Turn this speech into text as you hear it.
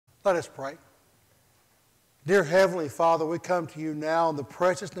Let us pray. Dear Heavenly Father, we come to you now in the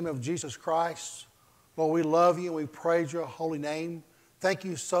precious name of Jesus Christ. Lord, we love you and we praise your holy name. Thank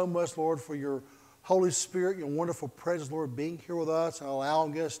you so much, Lord, for your Holy Spirit, your wonderful presence, Lord, being here with us and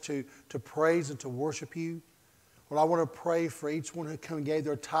allowing us to praise and to worship you. Lord, I want to pray for each one who come and gave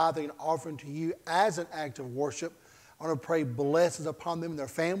their tithing and offering to you as an act of worship. I want to pray blessings upon them and their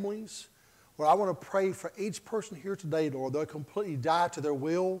families. Lord, I want to pray for each person here today, Lord. They'll completely die to their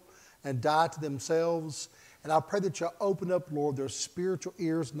will and die to themselves. And I pray that you'll open up, Lord, their spiritual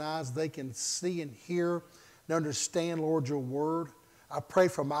ears and eyes. They can see and hear and understand, Lord, your word. I pray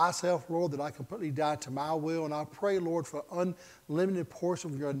for myself, Lord, that I completely die to my will. And I pray, Lord, for unlimited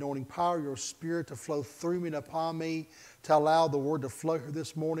portion of your anointing power, your spirit to flow through me and upon me, to allow the word to flow here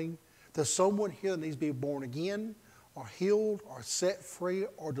this morning. There's someone here that needs to be born again, or healed, or set free,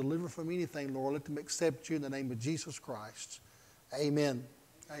 or delivered from anything, Lord. Let them accept you in the name of Jesus Christ. Amen.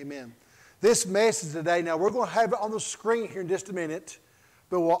 Amen. This message today, now we're going to have it on the screen here in just a minute,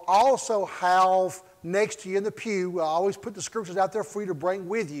 but we'll also have next to you in the pew, I always put the scriptures out there for you to bring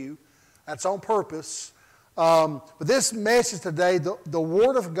with you. That's on purpose. But this message today, the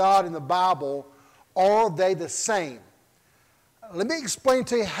Word of God in the Bible, are they the same? Let me explain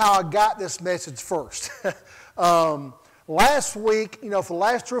to you how I got this message first. Last week, for the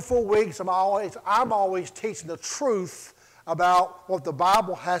last 3 or 4 weeks, I'm always teaching the truth about what the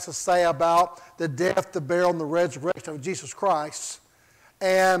Bible has to say about the death, the burial, and the resurrection of Jesus Christ.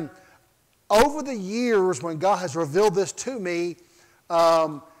 And over the years, when God has revealed this to me,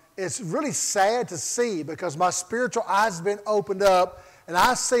 it's really sad to see because my spiritual eyes have been opened up, and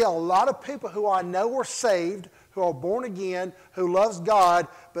I see a lot of people who I know are saved, who are born again, who loves God,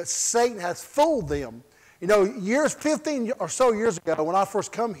 but Satan has fooled them. 15 or so years ago, when I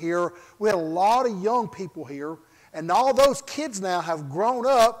first come here, we had a lot of young people here, and all those kids now have grown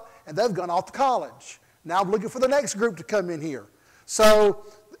up, and they've gone off to college. Now I'm looking for the next group to come in here. So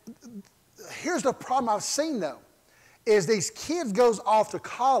here's the problem I've seen, though, is these kids goes off to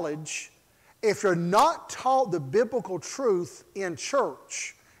college. If you're not taught the biblical truth in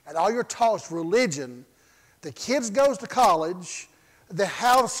church, and all you're taught is religion, the kids goes to college, they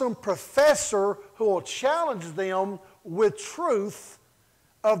have some professor who will challenge them with truth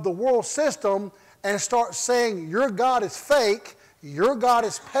of the world system and start saying, your God is fake, your God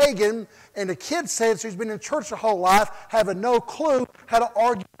is pagan, and the kid says he's been in church their whole life, having no clue how to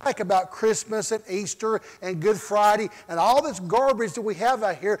argue back about Christmas and Easter and Good Friday and all this garbage that we have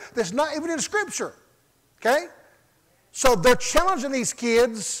out here that's not even in Scripture. Okay? So they're challenging these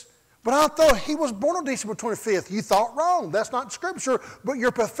kids, but I thought he was born on December 25th. You thought wrong. That's not Scripture, but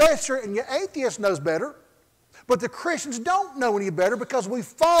your professor and your atheist knows better. But the Christians don't know any better because we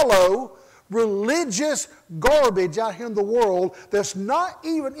follow religious garbage out here in the world that's not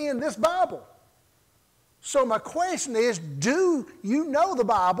even in this Bible. So my question is, do you know the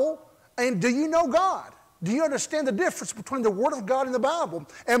Bible and do you know God? Do you understand the difference between the Word of God and the Bible?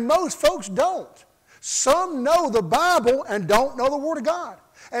 And most folks don't. Some know the Bible and don't know the Word of God.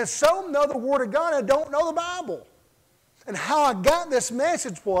 And some know the Word of God and don't know the Bible. And how I got this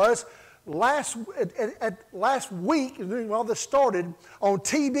message was last week, while this started, on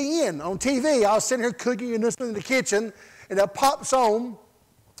TBN, on TV, I was sitting here cooking and listening in the kitchen, and it pops on,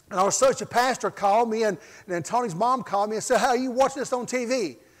 and our associate pastor called me, and Tony's mom called me and said, "How you watching this on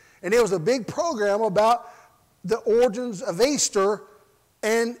TV?" And it was a big program about the origins of Easter,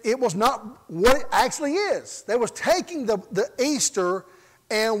 and it was not what it actually is. They was taking the Easter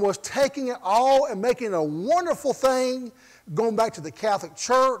and was taking it all and making it a wonderful thing, going back to the Catholic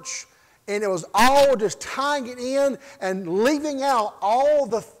Church. And it was all just tying it in and leaving out all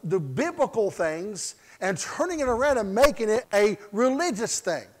the biblical things and turning it around and making it a religious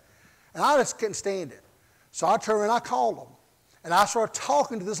thing. And I just couldn't stand it. So I turned and I called them. And I started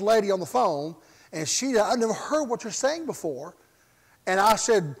talking to this lady on the phone. And she said, "I've never heard what you're saying before." And I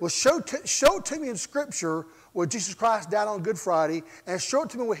said, "Well, show it to me in Scripture where Jesus Christ died on Good Friday, and show it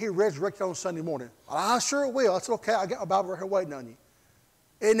to me where He resurrected on Sunday morning." "I sure will." I said, "Okay, I got my Bible right here waiting on you."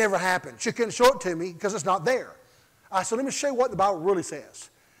 It never happened. She couldn't show it to me because it's not there. I said, "Let me show you what the Bible really says."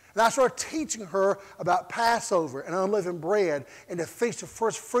 And I started teaching her about Passover and unleavened bread and the Feast of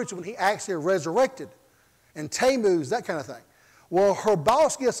First Fruits when He actually resurrected, and Tammuz, that kind of thing. Well, her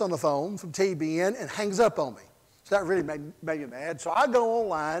boss gets on the phone from TBN and hangs up on me. So that really made me mad. So I go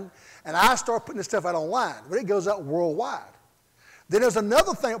online and I start putting this stuff out online, but it goes out worldwide. Then there's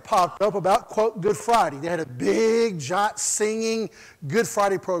another thing that popped up about, quote, Good Friday. They had a big, giant singing Good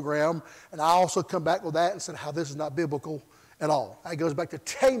Friday program, and I also come back with that and said how this is not biblical at all. That goes back to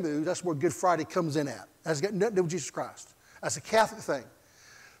Tammuz. That's where Good Friday comes in at. That's got nothing to do with Jesus Christ. That's a Catholic thing.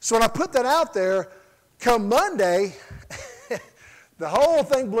 So when I put that out there, come Monday, the whole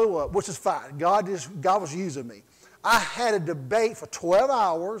thing blew up, which is fine. God was using me. I had a debate for 12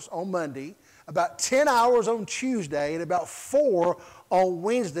 hours on Monday, about 10 hours on Tuesday, and about 4 on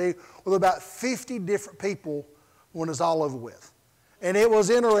Wednesday with about 50 different people when it's all over with. And it was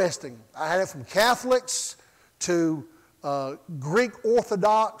interesting. I had it from Catholics to Greek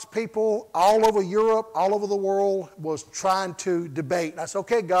Orthodox people all over Europe, all over the world was trying to debate. And I said,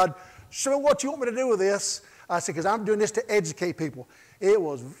 okay, God, show me what you want me to do with this. I said, because I'm doing this to educate people. It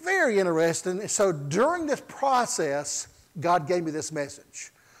was very interesting. So during this process, God gave me this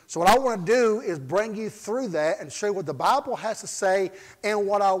message. So what I want to do is bring you through that and show you what the Bible has to say and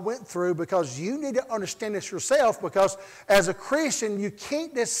what I went through, because you need to understand this yourself, because as a Christian, you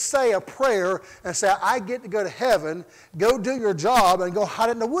can't just say a prayer and say, I get to go to heaven, go do your job, and go hide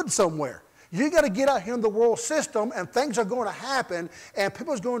in the woods somewhere. You got to get out here in the world system, and things are going to happen, and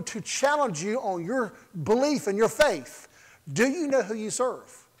people are going to challenge you on your belief and your faith. Do you know who you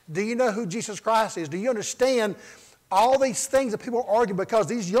serve? Do you know who Jesus Christ is? Do you understand all these things that people argue? Because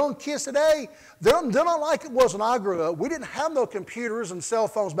these young kids today, they're not like it was when I grew up. We didn't have no computers and cell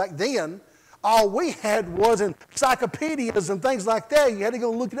phones back then. All we had was encyclopedias and things like that. You had to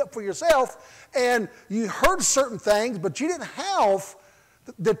go look it up for yourself, and you heard certain things, but you didn't have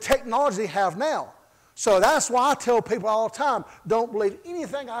the technology they have now. So that's why I tell people all the time, don't believe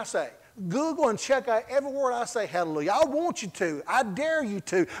anything I say. Google and check out every word I say, hallelujah. I want you to. I dare you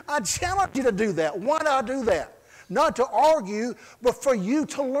to. I challenge you to do that. Why do I do that? Not to argue, but for you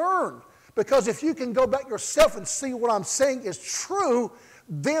to learn. Because if you can go back yourself and see what I'm saying is true,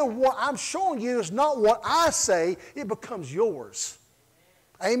 then what I'm showing you is not what I say, it becomes yours.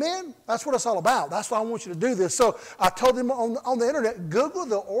 Amen? That's what it's all about. That's why I want you to do this. So I told them on the internet, Google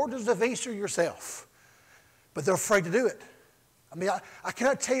the origins of Easter yourself. But they're afraid to do it. I mean, I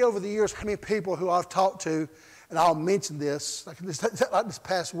cannot tell you over the years how many people who I've talked to, and I'll mention this, like this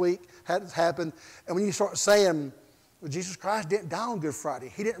past week had happened, and when you start saying, well, Jesus Christ didn't die on Good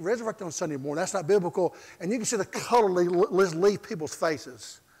Friday. He didn't resurrect on Sunday morning. That's not biblical. And you can see the color leave people's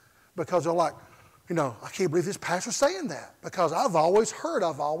faces, because they're like, you know, I can't believe this pastor's saying that, because I've always heard.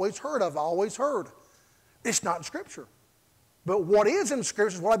 It's not in Scripture. But what is in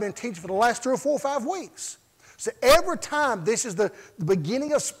Scripture is what I've been teaching for the last 3 or 4 or 5 weeks. So every time this is the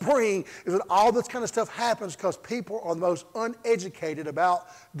beginning of spring is when all this kind of stuff happens, because people are the most uneducated about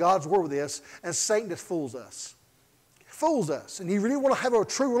God's Word with this, and Satan just fools us. Fools us. And you really want to have a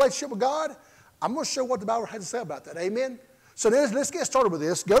true relationship with God? I'm going to show what the Bible has to say about that. Amen? So let's get started with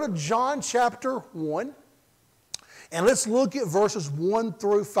this. Go to John chapter 1, and let's look at verses 1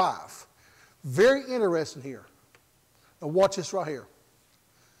 through 5. Very interesting here. Now watch this right here.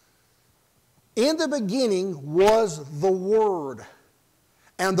 In the beginning was the Word,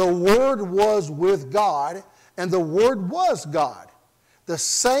 and the Word was with God, and the Word was God. The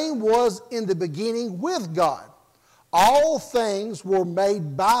same was in the beginning with God. All things were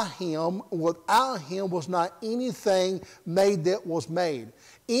made by Him. Without Him was not anything made that was made.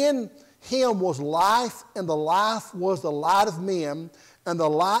 In Him was life, and the life was the light of men. And the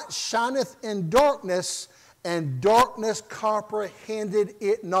light shineth in darkness, and darkness comprehended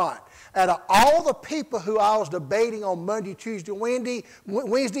it not. Out of all the people who I was debating on Monday, Tuesday,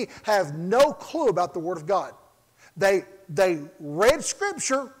 Wednesday have no clue about the Word of God. They read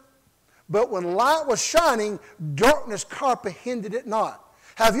Scripture, but when light was shining, darkness comprehended it not.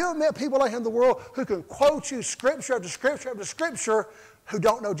 Have you ever met people out here in the world who can quote you Scripture after Scripture after Scripture who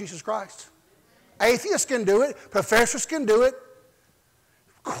don't know Jesus Christ? Atheists can do it. Professors can do it.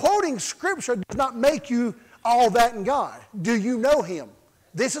 Quoting Scripture does not make you all that in God. Do you know Him?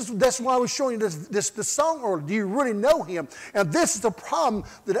 That's why I was showing you this song earlier. Do you really know Him? And this is the problem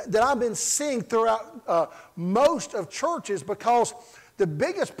that I've been seeing throughout most of churches, because the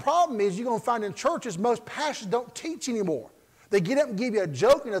biggest problem is you're going to find in churches most pastors don't teach anymore. They get up and give you a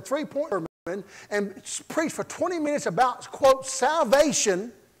joke and a 3-point sermon and preach for 20 minutes about, quote,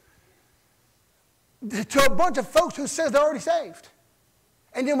 salvation to a bunch of folks who says they're already saved.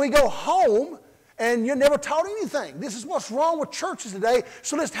 And then we go home and you're never taught anything. This is what's wrong with churches today.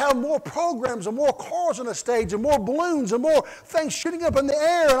 So let's have more programs and more cars on the stage and more balloons and more things shooting up in the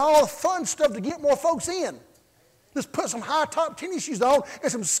air and all the fun stuff to get more folks in. Let's put some high-top tennis shoes on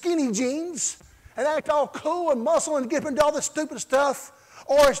and some skinny jeans and act all cool and muscle and get into all this stupid stuff.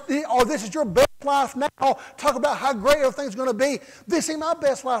 Or this is your best life now. Talk about how great everything's going to be. This ain't my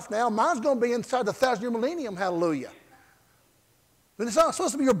best life now. Mine's going to be inside the 1,000-year millennium. Hallelujah. But it's not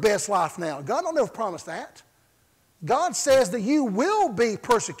supposed to be your best life now. God don't ever promise that. God says that you will be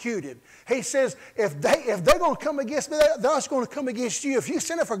persecuted. He says if they're going to come against me, they're also going to come against you. If you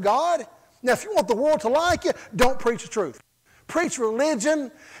stand up for God, now if you want the world to like you, don't preach the truth. Preach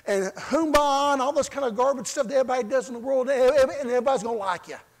religion and humbah and all this kind of garbage stuff that everybody does in the world, and everybody's going to like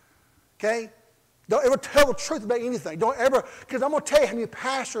you. Okay? Don't ever tell the truth about anything. Don't ever, because I'm going to tell you how many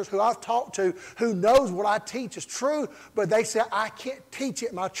pastors who I've talked to who knows what I teach is true, but they say, I can't teach it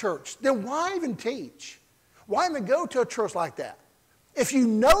in my church. Then why even teach? Why even go to a church like that? If you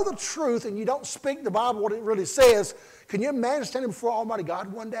know the truth and you don't speak the Bible what it really says, can you imagine standing before Almighty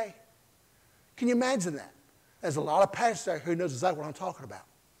God one day? Can you imagine that? There's a lot of pastors there who knows exactly what I'm talking about.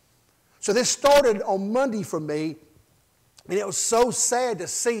 So this started on Monday for me, and it was so sad to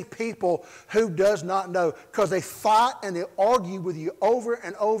see people who does not know, because they fight and they argue with you over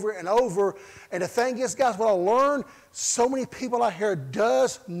and over and over. And the thing is, guys, what I learned, so many people out here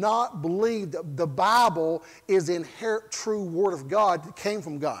does not believe that the Bible is the inherent true Word of God that came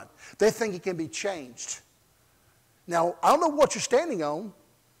from God. They think it can be changed. Now, I don't know what you're standing on,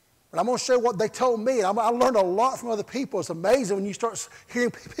 but I'm going to show you what they told me. I learned a lot from other people. It's amazing when you start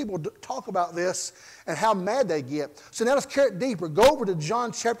hearing people talk about this and how mad they get. So now let's carry it deeper. Go over to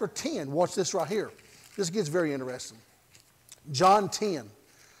John chapter 10. Watch this right here. This gets very interesting. John 10.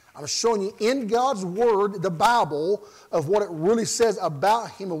 I'm showing you in God's Word, the Bible, of what it really says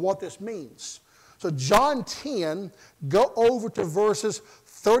about Him and what this means. So John 10, go over to verses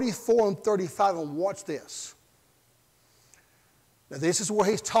 34 and 35 and watch this. Now, this is where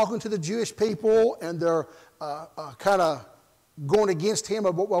he's talking to the Jewish people, and they're kind of going against him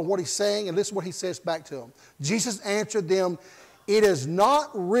about what he's saying, and this is what he says back to them. Jesus answered them, is it not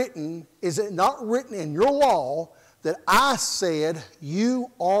written in your law that I said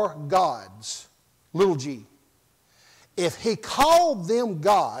you are gods, little g? If he called them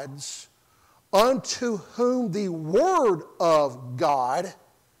gods, unto whom the word of God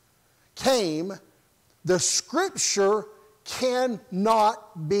came, the scripture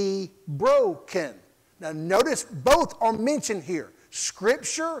cannot be broken. Now notice both are mentioned here,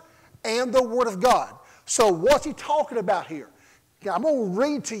 Scripture and the Word of God. So what's he talking about here? I'm going to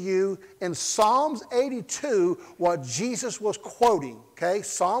read to you in Psalms 82 what Jesus was quoting. Okay,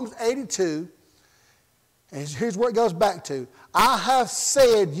 Psalms 82, and here's where it goes back to. I have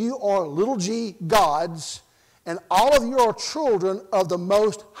said you are little g gods, and all of you are children of the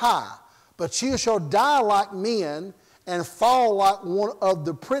Most High. But you shall die like men, and fall like one of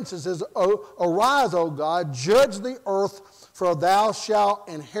the princesses. Arise, O God, judge the earth, for thou shalt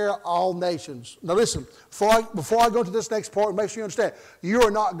inherit all nations. Now listen, before I go to this next part, make sure you understand, you are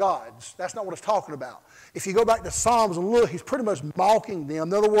not gods. That's not what it's talking about. If you go back to Psalms and look, he's pretty much mocking them.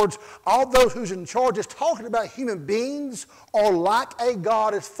 In other words, all those who's in charge is talking about human beings are like a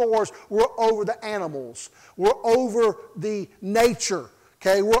God as far as we're over the animals. We're over the nature.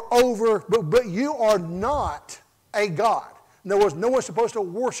 Okay, we're over, but you are not a God. In other words, no one's supposed to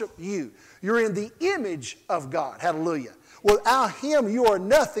worship you. You're in the image of God. Hallelujah. Without Him, you are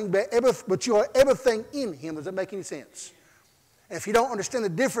nothing, but you are everything in Him. Does that make any sense? And if you don't understand the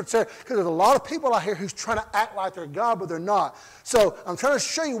difference there, because there's a lot of people out here who's trying to act like they're God, but they're not. So I'm trying to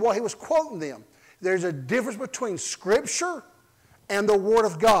show you why he was quoting them. There's a difference between Scripture and the Word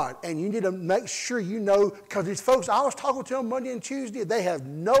of God. And you need to make sure you know, because these folks, I was talking to them Monday and Tuesday, they have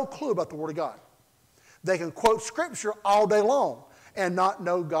no clue about the Word of God. They can quote Scripture all day long and not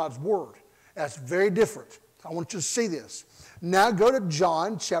know God's Word. That's very different. I want you to see this. Now go to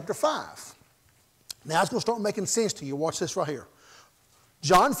John chapter 5. Now it's going to start making sense to you. Watch this right here.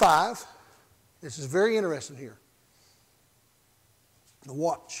 John 5. This is very interesting here. Now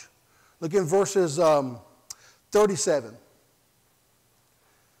watch. Look in verses 37.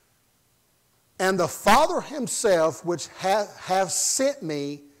 And the Father Himself, which hath sent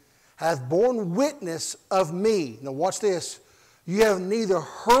me, hath borne witness of me. Now watch this. You have neither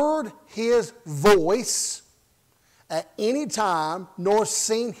heard His voice at any time, nor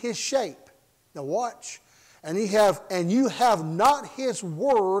seen His shape. Now watch. And you have not His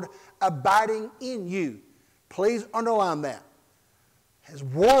word abiding in you. Please underline that. His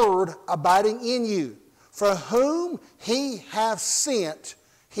word abiding in you. For whom He hath sent,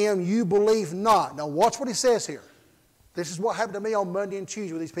 Him you believe not. Now watch what He says here. This is what happened to me on Monday and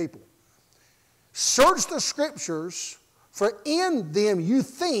Tuesday with these people. Search the Scriptures, for in them you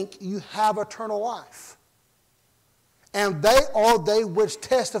think you have eternal life. And they are they which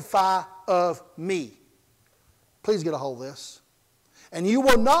testify of me. Please get a hold of this. And you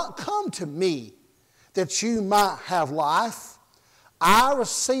will not come to me that you might have life. I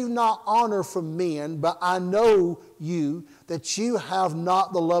receive not honor from men, but I know you, that you have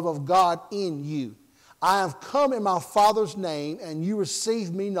not the love of God in you. I have come in my Father's name, and you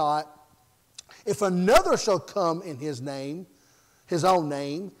receive me not. If another shall come in his name, his own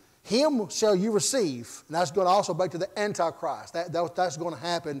name, him shall you receive. And that's going to also back to the Antichrist. That's going to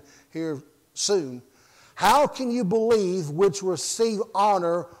happen here soon. How can you believe which receive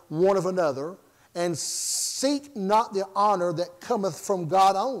honor one of another, and seek not the honor that cometh from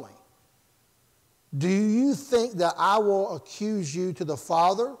God only? Do you think that I will accuse you to the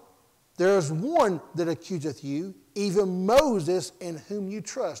Father? There is one that accuseth you, even Moses, in whom you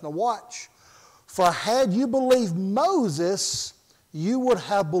trust. Now watch. For had you believed Moses, you would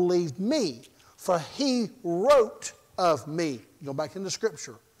have believed me, for he wrote of me. Go back into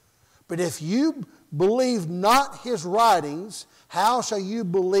Scripture. But if you believe not his writings, how shall you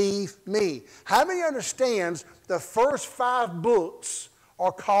believe me? How many understands the first 5 books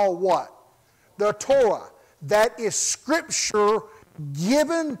are called what? The Torah. That is Scripture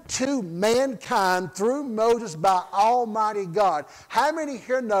given to mankind through Moses by Almighty God. How many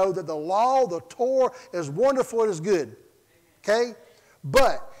here know that the law, the Torah, is wonderful and is good? Okay?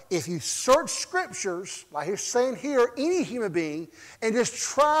 But if you search Scriptures, like he's saying here, any human being, and just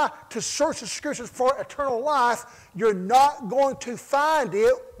try to search the Scriptures for eternal life, you're not going to find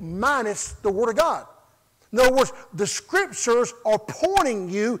it minus the Word of God. In other words, the Scriptures are pointing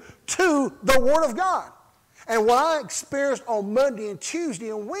you to the Word of God. And what I experienced on Monday and Tuesday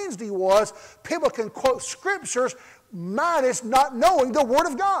and Wednesday was people can quote Scriptures minus not knowing the Word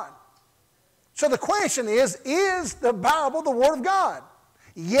of God. So the question is the Bible the Word of God?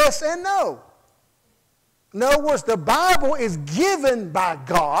 Yes and no. In other words, the Bible is given by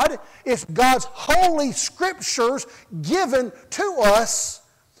God. It's God's holy Scriptures given to us.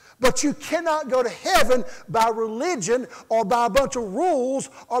 But you cannot go to heaven by religion or by a bunch of rules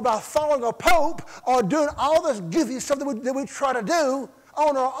or by following a pope or doing all this goofy stuff that we try to do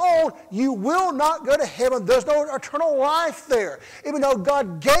on our own. You will not go to heaven. There's no eternal life there. Even though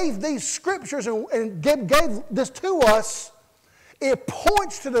God gave these Scriptures and gave this to us, it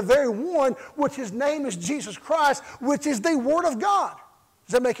points to the very one which his name is Jesus Christ, which is the Word of God.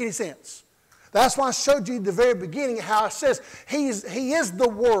 Does that make any sense? That's why I showed you at the very beginning how it says he is the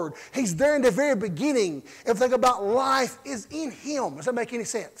Word. He's there in the very beginning. Everything about life is in Him. Does that make any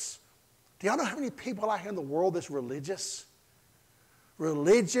sense? Do y'all know how many people out here in the world that's religious?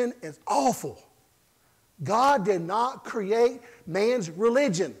 Religion is awful. God did not create man's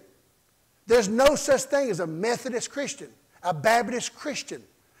religion. There's no such thing as a Methodist Christian, a Baptist Christian,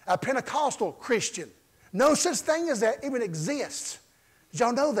 a Pentecostal Christian. No such thing as that even exists. Did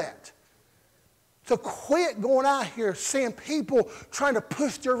y'all know that? So quit going out here seeing people trying to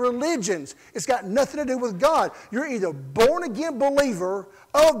push their religions. It's got nothing to do with God. You're either born-again believer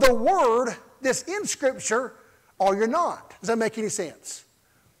of the Word that's in Scripture, or you're not. Does that make any sense?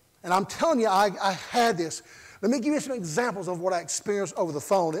 And I'm telling you, I had this. Let me give you some examples of what I experienced over the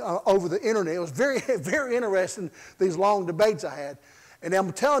phone, over the internet. It was very, very interesting, these long debates I had. And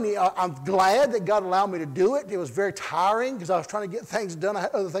I'm telling you, I'm glad that God allowed me to do it. It was very tiring because I was trying to get things done. I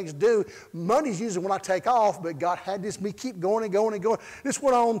had other things to do. Monday's usually when I take off, but God had me keep going and going and going. This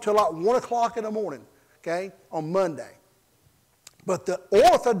went on until like 1 o'clock in the morning, okay, on Monday. But the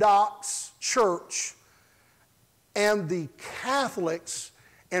Orthodox Church and the Catholics,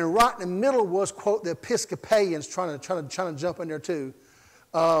 and right in the middle was, quote, the Episcopalians trying to jump in there too,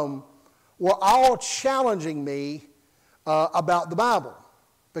 were all challenging me about the Bible,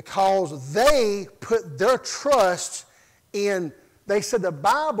 because they put their trust in, they said the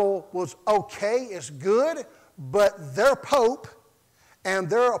Bible was okay, it's good, but their Pope and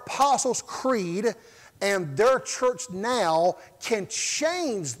their Apostles' Creed and their church now can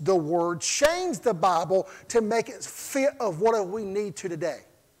change the Word, change the Bible to make it fit of what we need to today.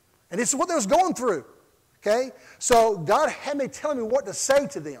 And this is what they was going through, okay? So God had me telling me what to say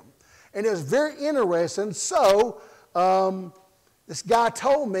to them. And it was very interesting. So this guy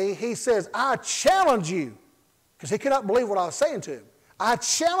told me, he says, I challenge you, because he could not believe what I was saying to him. I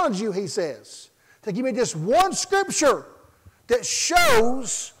challenge you, he says, to give me just one scripture that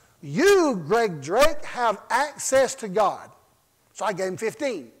shows you, Greg Drake, have access to God. So I gave him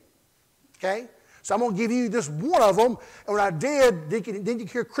 15. Okay? So I'm going to give you just one of them. And when I did, then you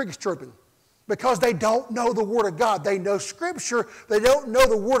hear crickets chirping. Because they don't know the Word of God. They know Scripture. They don't know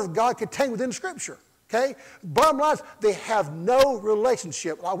the Word of God contained within Scripture. Okay? Bottom line is, they have no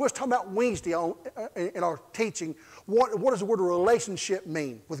relationship. I was talking about Wednesday in our teaching. What does the word relationship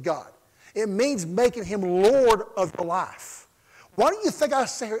mean with God? It means making Him Lord of your life. Why do you think I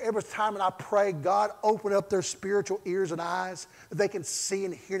say here every time and I pray, God, open up their spiritual ears and eyes that they can see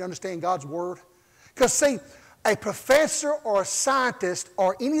and hear and understand God's Word? Because, see, a professor or a scientist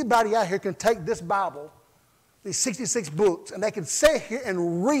or anybody out here can take this Bible, these 66 books, and they can sit here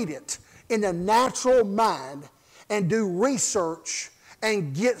and read it in the natural mind and do research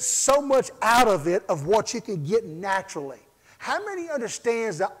and get so much out of it of what you can get naturally. How many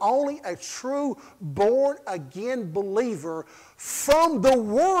understands that only a true born-again believer from the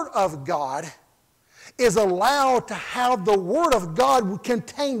Word of God is allowed to have the Word of God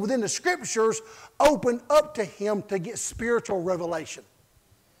contained within the Scriptures open up to him to get spiritual revelation?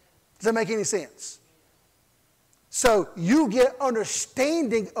 Does that make any sense? So you get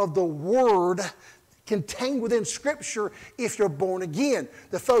understanding of the Word contained within Scripture if you're born again.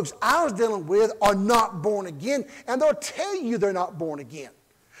 The folks I was dealing with are not born again, and they'll tell you they're not born again.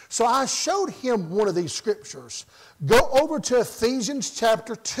 So I showed him one of these Scriptures. Go over to Ephesians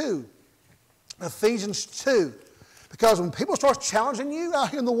chapter 2. Ephesians 2. Because when people start challenging you out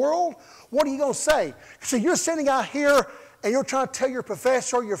here in the world, what are you going to say? So you're sitting out here and you're trying to tell your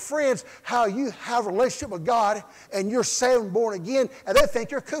professor or your friends how you have a relationship with God and you're saved and born again, and they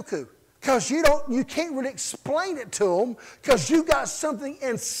think you're cuckoo. Because you can't really explain it to them because you got something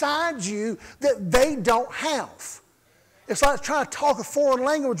inside you that they don't have. It's like trying to talk a foreign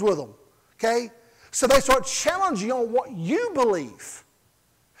language with them, okay? So they start challenging you on what you believe.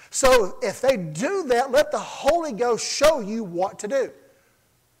 So if they do that, let the Holy Ghost show you what to do.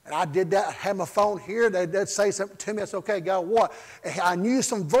 And I did that. I had my phone here. They'd say something to me. I said, okay, God, what? And I knew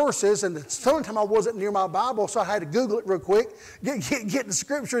some verses, and sometimes I wasn't near my Bible, so I had to Google it real quick, get the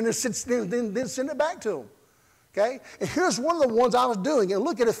Scripture, and then send it back to them. Okay? And here's one of the ones I was doing. And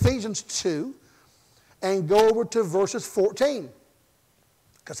look at Ephesians 2 and go over to verses 14.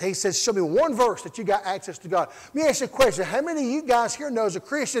 Because he says, show me one verse that you got access to God. Let me ask you a question. How many of you guys here know as a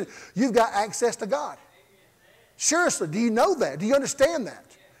Christian you've got access to God? Seriously, do you know that? Do you understand that?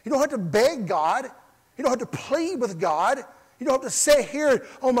 You don't have to beg God. You don't have to plead with God. You don't have to say here,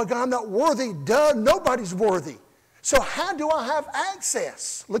 oh my God, I'm not worthy. Duh, nobody's worthy. So how do I have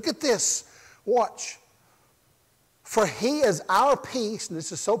access? Look at this. Watch. For he is our peace, and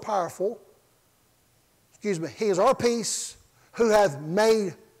this is so powerful. Excuse me. He is our peace, who hath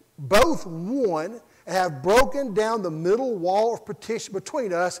made both one and have broken down the middle wall of partition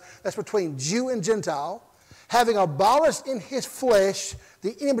between us, that's between Jew and Gentile, having abolished in his flesh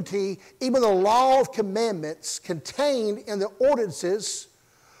the enmity, even the law of commandments contained in the ordinances,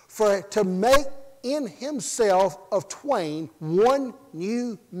 for to make in himself of twain one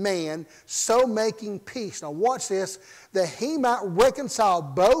new man, so making peace. Now watch this, that he might reconcile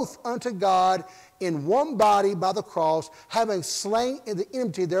both unto God in one body by the cross, having slain in the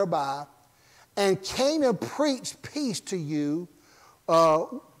enmity thereby, and came and preached peace to you,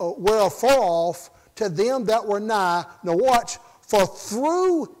 whereof far off, to them that were nigh. Now watch, for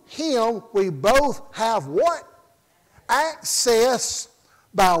through him we both have what? Access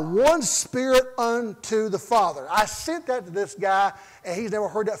by one Spirit unto the Father. I sent that to this guy, and he's never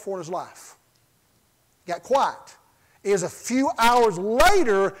heard that before in his life. Got quiet. It is a few hours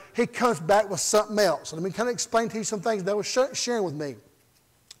later, he comes back with something else. So let me kind of explain to you some things that was sharing with me.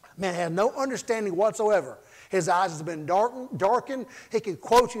 Man had no understanding whatsoever. His eyes have been darkened. He can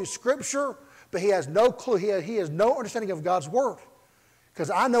quote you Scripture, but he has no clue. He has no understanding of God's Word. Because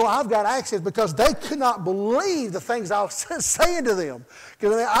I know I've got access because they could not believe the things I was saying to them.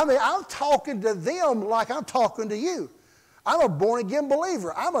 Because I'm talking to them like I'm talking to you. I'm a born-again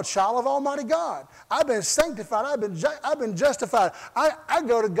believer. I'm a child of Almighty God. I've been sanctified. I've been justified. I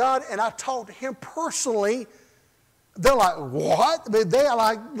go to God and I talk to Him personally. They're like, what? I mean, they're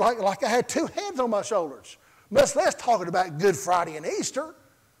like I had two hands on my shoulders. Much less talking about Good Friday and Easter.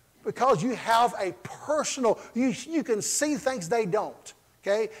 Because you have a personal, you can see things they don't.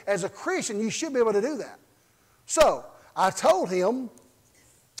 Okay? As a Christian, you should be able to do that. So, I told him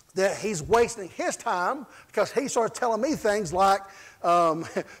that he's wasting his time because he started telling me things like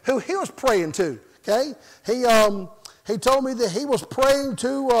who he was praying to. Okay? He told me that he was praying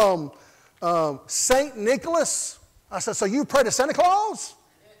to St. Nicholas. I said, so you pray to Santa Claus?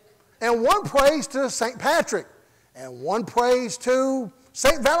 And one prays to St. Patrick. And one prays to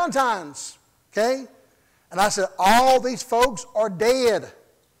St. Valentine's. Okay? And I said, all these folks are dead.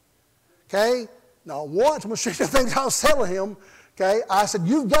 Okay? Now, once, I'm going to show you the things I was telling him. Okay? I said,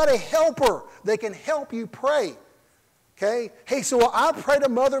 you've got a helper that can help you pray. Okay? He said, well, I pray to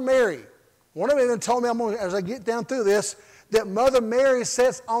Mother Mary. One of them even told me, as I get down through this, that Mother Mary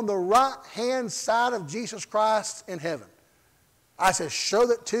sits on the right-hand side of Jesus Christ in heaven. I said, show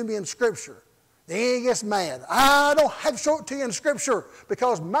that to me in Scripture. Then he gets mad. I don't have to show it to you in Scripture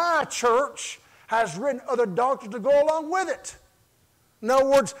because my church has written other doctrines to go along with it. In other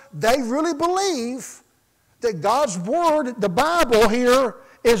words, they really believe that God's Word, the Bible here,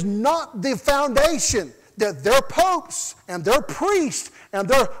 is not the foundation. That their popes and their priests and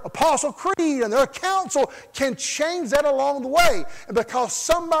their apostle creed and their council can change that along the way. And because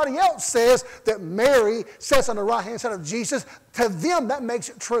somebody else says that Mary sits on the right-hand side of Jesus, to them that makes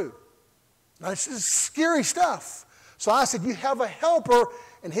it true. Now, this is scary stuff. So I said, you have a helper,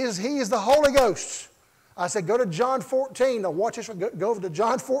 and he is the Holy Ghost. I said, go to John 14. Now watch this. Go over to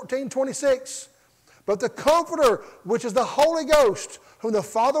John 14:26. But the Comforter, which is the Holy Ghost, whom the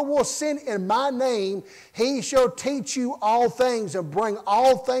Father will send in my name, he shall teach you all things and bring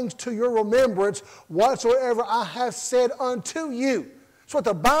all things to your remembrance whatsoever I have said unto you. That's what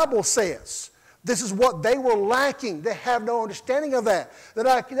the Bible says. This is what they were lacking. They have no understanding of that.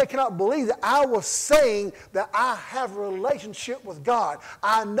 They cannot believe that I was saying that I have a relationship with God.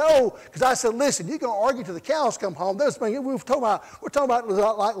 I know, because I said, listen, you can argue till the cows come home. We're talking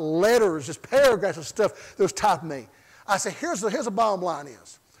about like letters, just paragraphs of stuff that was typed me. I said, here's the bottom line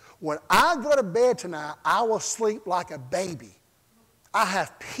is, when I go to bed tonight, I will sleep like a baby. I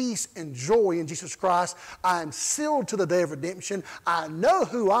have peace and joy in Jesus Christ. I am sealed to the day of redemption. I know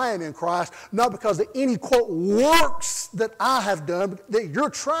who I am in Christ, not because of any, quote, works that I have done, that you're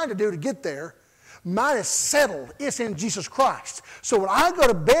trying to do to get there. Mine is settled. It's in Jesus Christ. So when I go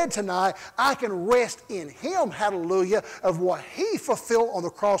to bed tonight, I can rest in Him, hallelujah, of what He fulfilled on the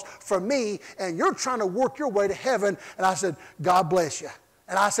cross for me, and you're trying to work your way to heaven. And I said, God bless you.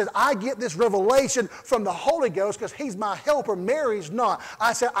 And I said, I get this revelation from the Holy Ghost because He's my helper. Mary's not.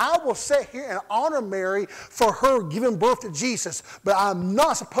 I said, I will sit here and honor Mary for her giving birth to Jesus, but I'm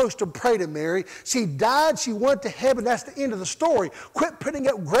not supposed to pray to Mary. She died. She went to heaven. That's the end of the story. Quit putting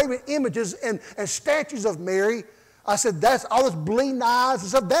up graven images and statues of Mary. I said, that's all this bleeding eyes and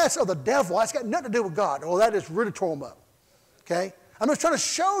stuff. That's of the devil. That's got nothing to do with God. Oh, that just really tore them up. Okay? I'm just trying to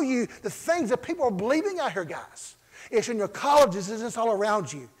show you the things that people are believing out here, guys. It's in your colleges, it's all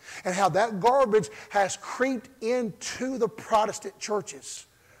around you. And how that garbage has creeped into the Protestant churches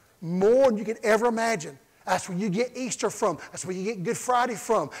more than you could ever imagine. That's where you get Easter from. That's where you get Good Friday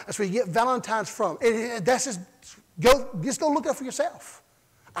from. That's where you get Valentine's from. That's just go look up for yourself.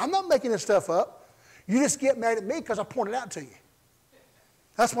 I'm not making this stuff up. You just get mad at me because I pointed it out to you.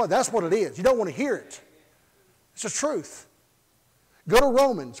 That's what it is. You don't want to hear it. It's the truth. Go to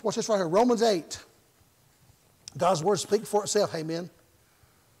Romans. Watch this right here. Romans 8. God's word speaks for itself, amen.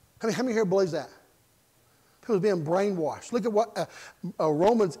 How many here believes that? People are being brainwashed. Look at what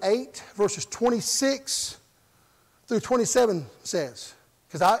Romans 8, verses 26 through 27 says.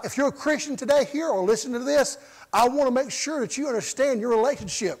 Because if you're a Christian today here or listening to this, I want to make sure that you understand your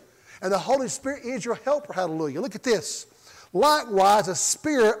relationship. And the Holy Spirit is your helper, hallelujah. Look at this. Likewise, the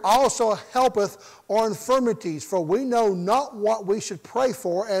Spirit also helpeth our infirmities, for we know not what we should pray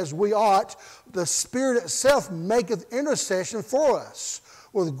for as we ought. The Spirit itself maketh intercession for us,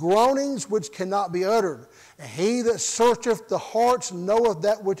 with groanings which cannot be uttered. And He that searcheth the hearts knoweth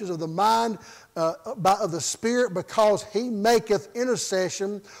that which is of the mind of the Spirit, because He maketh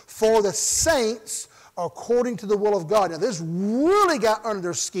intercession for the saints according to the will of God. Now, this really got under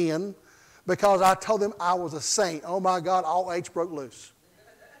their skin, because I told them I was a saint. Oh my God, all H broke loose.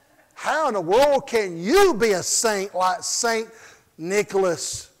 How in the world can you be a saint like Saint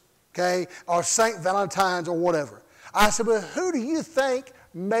Nicholas, okay, or Saint Valentine's or whatever? I said, but who do you think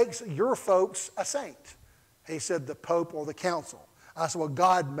makes your folks a saint? He said, the Pope or the Council. I said, well,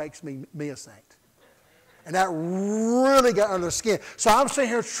 God makes me a saint. And that really got under their skin. So I'm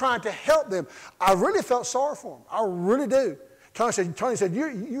sitting here trying to help them. I really felt sorry for them. I really do. Tony said,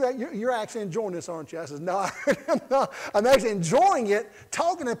 you're actually enjoying this, aren't you? I said, no, I'm not. I'm actually enjoying it,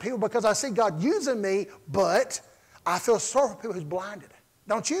 talking to people because I see God using me, but I feel sorry for people who's blinded.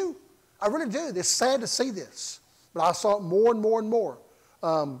 Don't you? I really do. It's sad to see this. But I saw it more and more and more.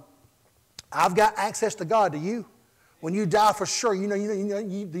 I've got access to God. Do you? When you die for sure, do you know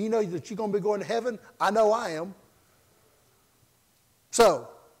that you're going to be going to heaven? I know I am. So,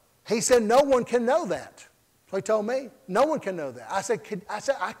 He said no one can know that. So He told me, no one can know that. I said,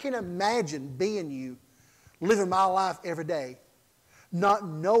 I can imagine being you, living my life every day, not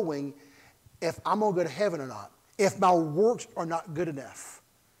knowing if I'm going to go to heaven or not, if my works are not good enough.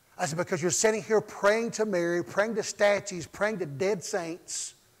 I said, because you're sitting here praying to Mary, praying to statues, praying to dead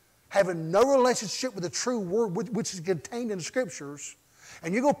saints, having no relationship with the true word which is contained in the Scriptures,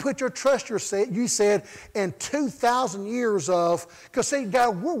 and you're going to put your trust, you said, in 2,000 years of, because see,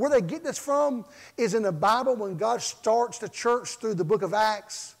 God, where they get this from is in the Bible when God starts the church through the book of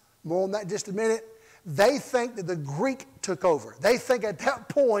Acts. More on that in just a minute. They think that the Greek took over. They think at that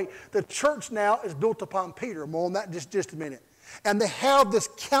point the church now is built upon Peter. More on that in just a minute. And they have this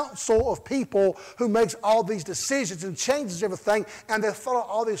council of people who makes all these decisions and changes everything, and they follow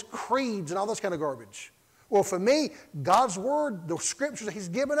all these creeds and all this kind of garbage. Well, for me, God's Word, the Scriptures that He's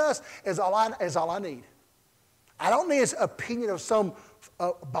given us, is all I need. I don't need His opinion of some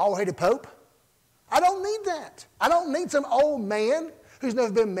bald-headed pope. I don't need that. I don't need some old man who's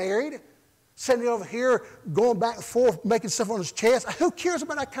never been married, sitting over here, going back and forth, making stuff on his chest. Who cares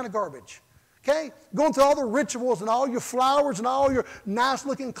about that kind of garbage? Okay? Going through all the rituals and all your flowers and all your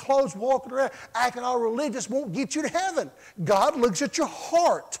nice-looking clothes, walking around, acting all religious won't get you to heaven. God looks at your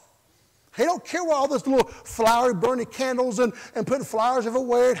heart. He don't care what all those little flowery burning candles and putting flowers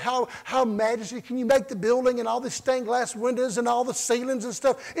everywhere and how majesty can you make the building and all the stained glass windows and all the ceilings and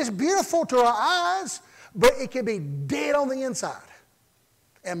stuff. It's beautiful to our eyes, but it can be dead on the inside.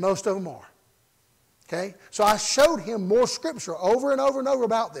 And most of them are. Okay? So I showed him more scripture over and over and over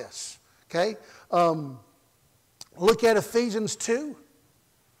about this. Okay, look at Ephesians 2,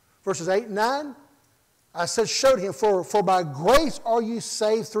 verses 8 and 9. I showed him, for by grace are you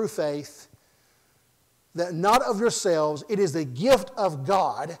saved through faith, that not of yourselves, it is the gift of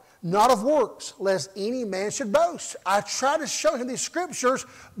God, not of works, lest any man should boast. I tried to show him these scriptures,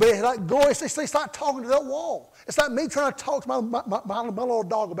 but it's like talking to that wall. It's like me trying to talk to my little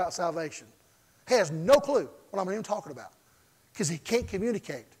dog about salvation. He has no clue what I'm even talking about because he can't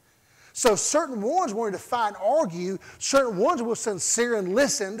communicate. So certain ones wanted to fight and argue, certain ones were sincere and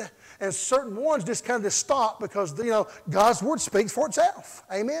listened, and certain ones just kind of stopped because, God's Word speaks for itself.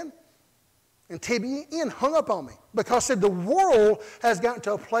 Amen? And TBN hung up on me because said the world has gotten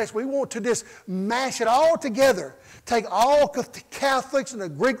to a place we want to just mash it all together. Take all Catholics and the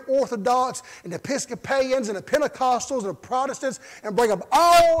Greek Orthodox and the Episcopalians and the Pentecostals and the Protestants and bring them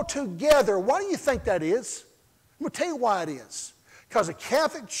all together. Why do you think that is? I'm going to tell you why it is. Because the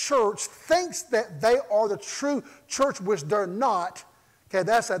Catholic Church thinks that they are the true church, which they're not. Okay,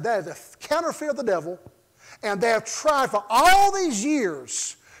 that is a counterfeit of the devil. And they have tried for all these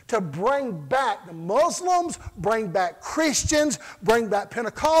years to bring back the Muslims, bring back Christians, bring back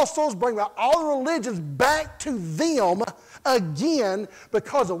Pentecostals, bring back all the religions back to them again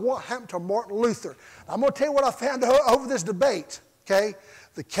because of what happened to Martin Luther. I'm going to tell you what I found over this debate. Okay,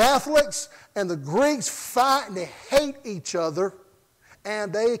 the Catholics and the Greeks fight and they hate each other.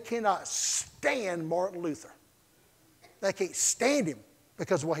 And they cannot stand Martin Luther. They can't stand him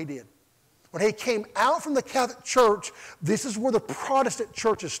because of what he did. When he came out from the Catholic Church, this is where the Protestant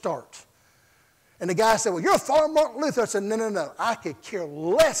churches start. And the guy said, well, you're a follower of Martin Luther. I said, no. I could care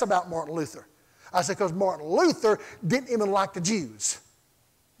less about Martin Luther. I said, because Martin Luther didn't even like the Jews.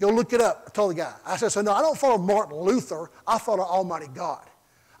 Go look it up, I told the guy. I said, so no, I don't follow Martin Luther. I follow Almighty God.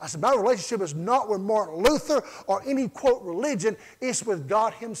 I said, my relationship is not with Martin Luther or any, quote, religion. It's with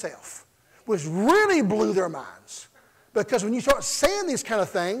God Himself, which really blew their minds. Because when you start saying these kind of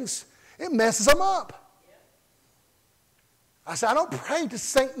things, it messes them up. I said, I don't pray to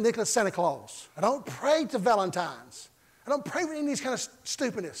St. Nicholas, Santa Claus. I don't pray to Valentine's. I don't pray for any of these kind of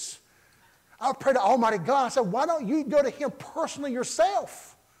stupidness. I pray to Almighty God. I said, why don't you go to Him personally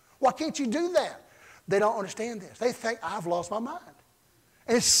yourself? Why can't you do that? They don't understand this. They think I've lost my mind.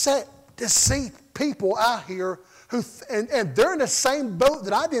 And it's sad to see people out here and they're in the same boat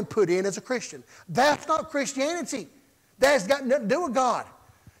that I've been put in as a Christian. That's not Christianity. That has got nothing to do with God.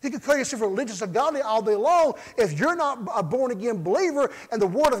 You can call yourself religious or godly all day long. If you're not a born-again believer and the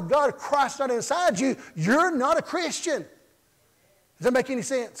Word of God, Christ, not inside you, you're not a Christian. Does that make any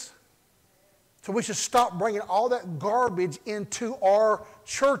sense? So we should stop bringing all that garbage into our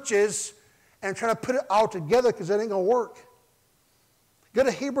churches and trying to put it all together because it ain't going to work. Go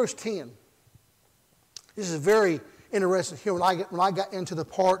to Hebrews 10. This is very interesting here when I got into the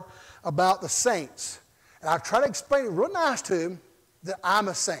part about the saints. And I try to explain it real nice to him that I'm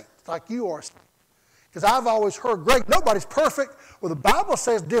a saint, like you are. Because I've always heard, Greg, nobody's perfect. Well, the Bible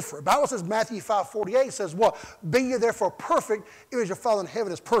says different. The Bible says, Matthew 5:48 says what? Be ye therefore perfect, even as your Father in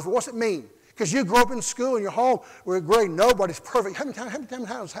heaven is perfect. What's it mean? Because you grew up in school and your home where, Greg, nobody's perfect. How many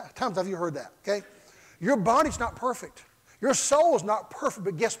times have you heard that? Okay? Your body's not perfect. Your soul is not perfect,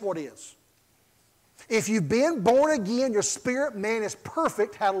 but guess what is? If you've been born again, your spirit man is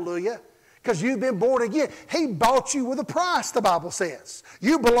perfect, hallelujah, because you've been born again. He bought you with a price, the Bible says.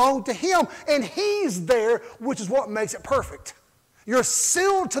 You belong to Him, and He's there, which is what makes it perfect. You're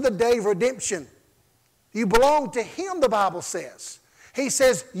sealed to the day of redemption. You belong to Him, the Bible says. He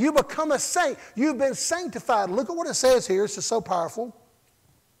says, you become a saint. You've been sanctified. Look at what it says here. It's just so powerful.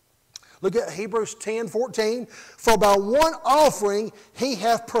 Look at Hebrews 10:14. For by one offering He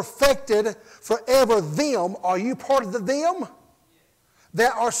hath perfected forever them. Are you part of the them?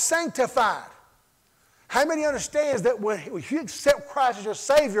 That are sanctified. How many understands that when you accept Christ as your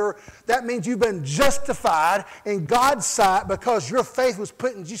Savior, that means you've been justified in God's sight because your faith was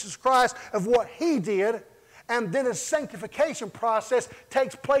put in Jesus Christ of what He did, and then a sanctification process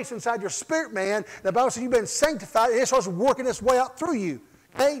takes place inside your spirit man. The Bible says you've been sanctified, and it starts working its way out through you.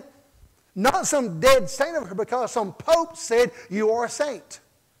 Okay? Not some dead saint over here because some pope said you are a saint.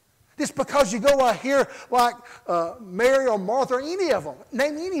 Just because you go out here like Mary or Martha or any of them,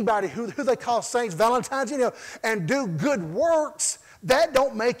 name anybody who they call saints, Valentine's, and do good works, that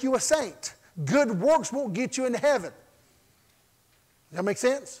don't make you a saint. Good works won't get you into heaven. Does that make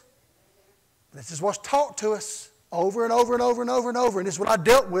sense? This is what's taught to us over and over and over and over and over. And this is what I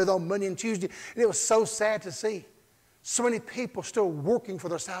dealt with on Monday and Tuesday. And it was so sad to see so many people still working for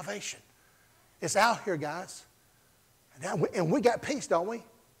their salvation. It's out here, guys. And we got peace, don't we?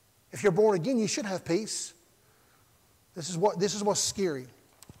 If you're born again, you should have peace. This is what's scary.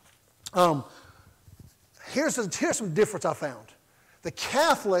 Here's some difference I found. The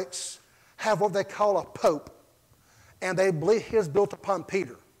Catholics have what they call a pope, and they believe he is built upon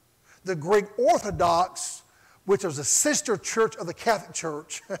Peter. The Greek Orthodox, which is a sister church of the Catholic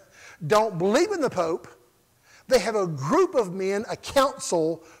Church, don't believe in the Pope. They have a group of men, a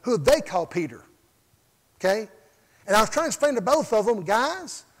council, who they call Peter. Okay? And I was trying to explain to both of them,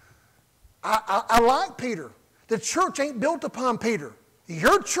 guys, I like Peter. The church ain't built upon Peter.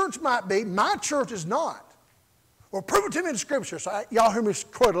 Your church might be, my church is not. Well, prove it to me in Scripture. So y'all hear me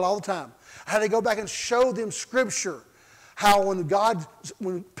quote it all the time. I had to go back and show them Scripture. How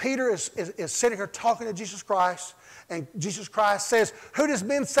when Peter is sitting here talking to Jesus Christ, and Jesus Christ says, "Who does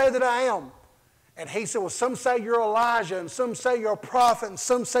men say that I am?" And he said, "Well, some say you're Elijah, and some say you're a prophet, and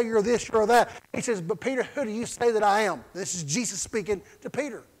some say you're this, you're that." He says, "But Peter, who do you say that I am?" This is Jesus speaking to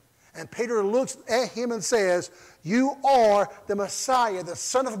Peter. And Peter looks at him and says, "You are the Messiah, the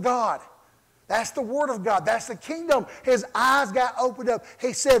Son of God." That's the Word of God. That's the kingdom. His eyes got opened up.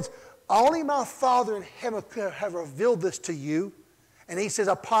 He says, "Only my Father in heaven could have revealed this to you." And he says,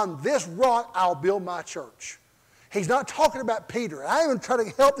 "Upon this rock I'll build my church." He's not talking about Peter. I even try to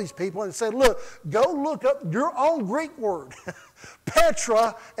help these people and say, look, go look up your own Greek word.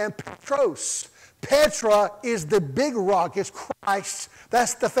 Petra and Petros. Petra is the big rock. It's Christ.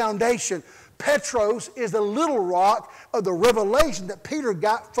 That's the foundation. Petros is the little rock of the revelation that Peter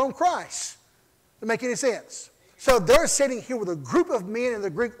got from Christ. Does that make any sense? So they're sitting here with a group of men in the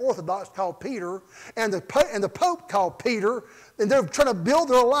Greek Orthodox called Peter, and the Pope called Peter, and they're trying to build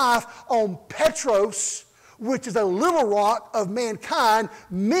their life on Petros, which is a little rock of mankind,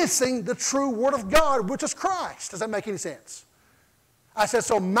 missing the true Word of God, which is Christ. Does that make any sense? I said,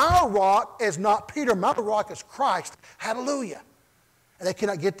 so my rock is not Peter, my rock is Christ. Hallelujah. And they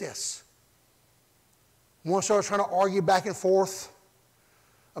cannot get this. One started trying to argue back and forth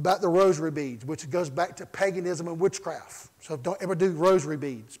about the rosary beads, which goes back to paganism and witchcraft. So don't ever do rosary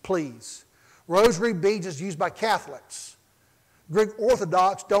beads, please. Rosary beads is used by Catholics. Greek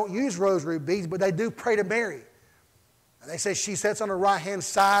Orthodox don't use rosary beads, but they do pray to Mary. And they say she sits on the right-hand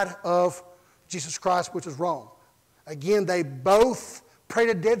side of Jesus Christ, which is wrong. Again, they both pray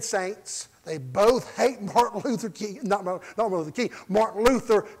to dead saints. They both hate Martin Luther King, not Martin Luther King, Martin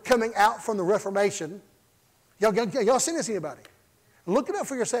Luther coming out from the Reformation. Y'all seen this, anybody? Look it up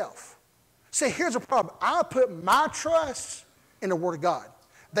for yourself. See, here's the problem. I put my trust in the Word of God.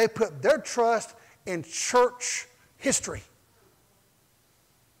 They put their trust in church history.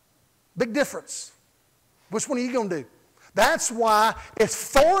 Big difference. Which one are you going to do? That's why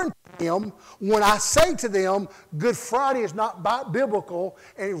it's foreign to them when I say to them, Good Friday is not biblical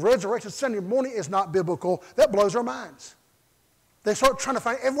and Resurrection Sunday morning is not biblical. That blows their minds. They start trying to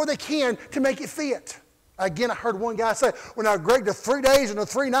find everywhere they can to make it fit. Again, I heard one guy say, well, now, Greg, the 3 days and the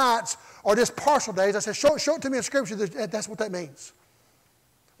 3 nights are just partial days. I said, show it to me in Scripture. That's what that means.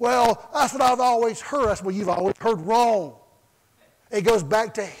 Well, that's what I've always heard. I said, well, you've always heard wrong. It goes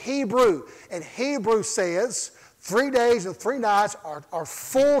back to Hebrew. And Hebrew says 3 days and 3 nights are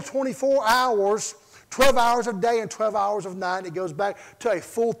full 24 hours, 12 hours a day and 12 hours of night. It goes back to a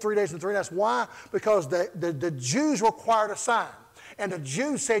full 3 days and 3 nights. Why? Because the Jews required a sign. And the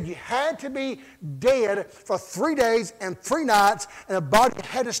Jews said you had to be dead for 3 days and 3 nights, and the body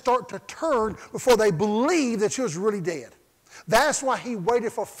had to start to turn before they believed that she was really dead. That's why he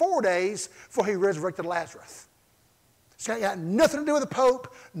waited for 4 days before he resurrected Lazarus. It's got nothing to do with the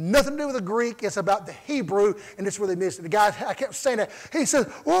Pope, nothing to do with the Greek. It's about the Hebrew, and this is where they missed it. The guy, I kept saying that. He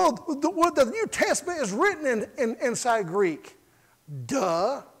said, well, the New Testament is written inside Greek.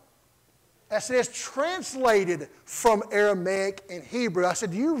 Duh. I said, it's translated from Aramaic and Hebrew. I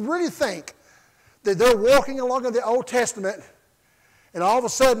said, do you really think that they're walking along in the Old Testament and all of a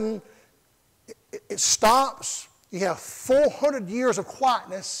sudden it stops. You have 400 years of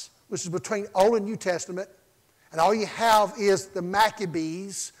quietness, which is between Old and New Testament. And all you have is the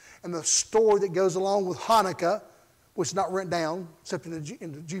Maccabees and the story that goes along with Hanukkah, which is not written down, except in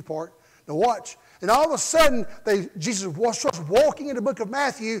the Jew part. Now watch. And all of a sudden, Jesus starts walking in the book of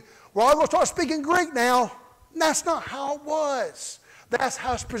Matthew. We're all going to start speaking Greek now. And that's not how it was. That's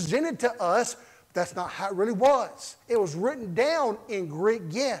how it's presented to us. That's not how it really was. It was written down in Greek,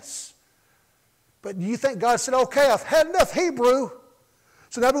 yes. But do you think God said, okay, I've had enough Hebrew,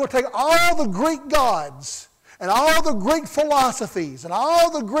 so now we're going to take all the Greek gods and all the Greek philosophies and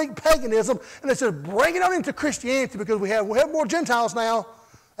all the Greek paganism, and let's just bring it on into Christianity because we have more Gentiles now.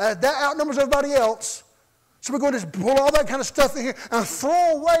 That outnumbers everybody else. So we're going to just pull all that kind of stuff in here and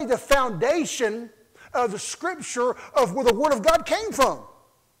throw away the foundation of the Scripture of where the Word of God came from.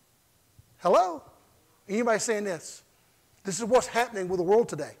 Hello? Anybody saying this? This is what's happening with the world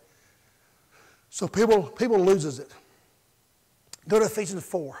today. So people loses it. Go to Ephesians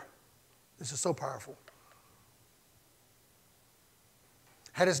 4. This is so powerful.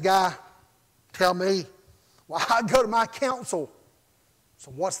 Had this guy tell me, well, I go to my council.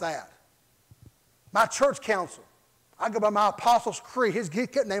 So what's that? My church council. I go by my Apostles' Creed. He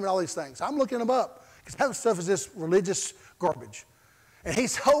kept naming all these things. I'm looking them up because that stuff is this religious garbage. And he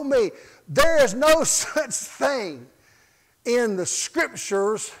told me there is no such thing in the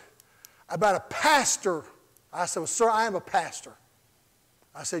Scriptures about a pastor. I said, well, sir, I am a pastor.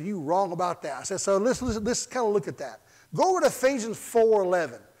 I said, you wrong about that. I said, so let's kind of look at that. Go over to Ephesians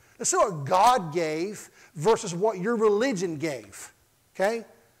 4:11. Let's see what God gave versus what your religion gave. Okay?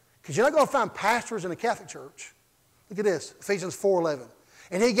 Because you're not going to find pastors in the Catholic Church. Look at this, Ephesians 4:11.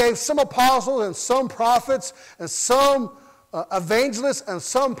 And he gave some apostles and some prophets and some evangelists and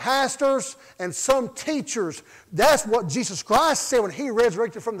some pastors and some teachers. That's what Jesus Christ said when he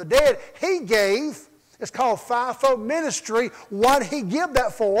resurrected from the dead. He gave, it's called fivefold ministry. Why did he give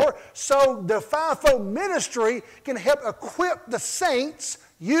that for? So the fivefold ministry can help equip the saints,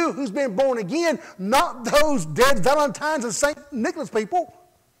 you who's been born again, not those dead Valentines and St. Nicholas people.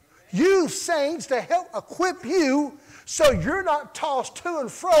 You saints to help equip you so you're not tossed to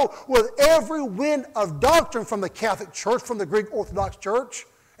and fro with every wind of doctrine from the Catholic Church, from the Greek Orthodox Church,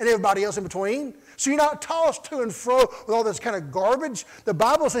 and everybody else in between. So you're not tossed to and fro with all this kind of garbage. The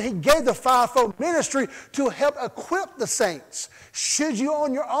Bible says he gave the fivefold ministry to help equip the saints. Should you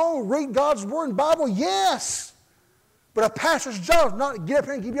on your own read God's Word and Bible? Yes. But a pastor's job is not to get up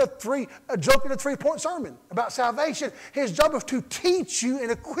here and give you a joke in a 3-point sermon about salvation. His job is to teach you and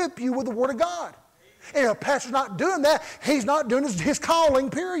equip you with the Word of God. And if a pastor's not doing that, he's not doing his calling,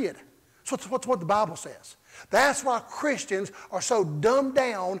 period. So that's what the Bible says. That's why Christians are so dumbed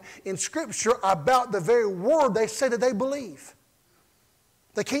down in Scripture about the very Word they say that they believe.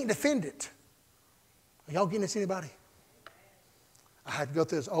 They can't defend it. Are y'all getting this, anybody? I had to go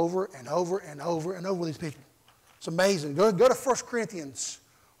through this over and over and over and over with these people. It's amazing. Go to 1 Corinthians.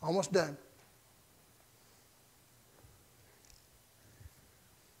 Almost done.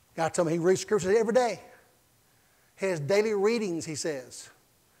 God told me he reads Scripture every day. He has daily readings, he says.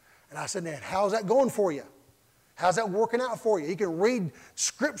 And I said, man, how's that going for you? How's that working out for you? You can read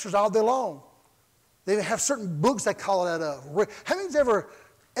Scriptures all day long. They even have certain books they call it out of. How many's ever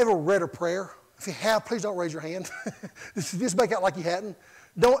read a prayer? If you have, please don't raise your hand. Just make out like you hadn't.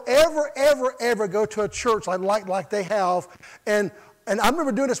 Don't ever go to a church like they have. And I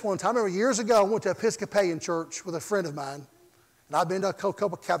remember doing this one time. I remember years ago, I went to Episcopalian church with a friend of mine. And I've been to a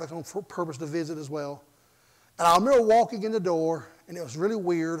couple of Catholics on purpose to visit as well. And I remember walking in the door, and it was really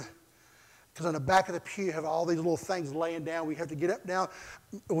weird. Because on the back of the pew, you have all these little things laying down. We have to get up down.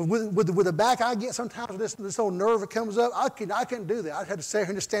 With the back I get sometimes, this old nerve that comes up, I couldn't do that. I'd have to sit here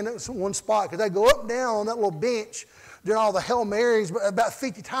and just stand up in one spot. Because I'd go up and down on that little bench, doing all the Hail Marys about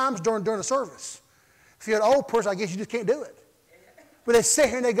 50 times during the service. If you're an old person, I guess you just can't do it. But they sit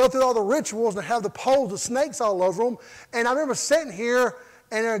here and they go through all the rituals and they have the poles of snakes all over them. And I remember sitting here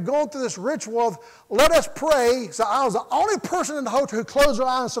and they're going through this ritual of, let us pray. So I was the only person in the hotel who closed their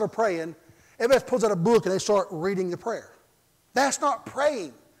eyes and started praying. Everybody pulls out a book and they start reading the prayer. That's not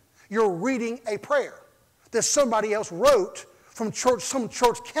praying. You're reading a prayer that somebody else wrote from some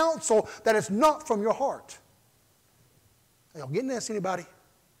church council that is not from your heart. Are y'all getting this, anybody?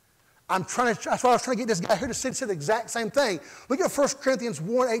 That's why I was trying to get this guy here to say the exact same thing. Look at 1 Corinthians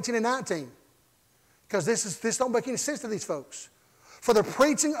 1:18 and 19. Because this don't make any sense to these folks. For the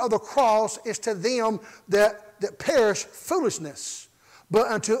preaching of the cross is to them that perish foolishness. But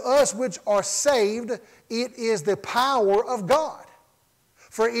unto us which are saved, it is the power of God.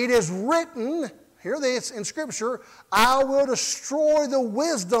 For it is written, hear this in Scripture, I will destroy the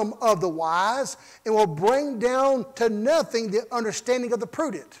wisdom of the wise and will bring down to nothing the understanding of the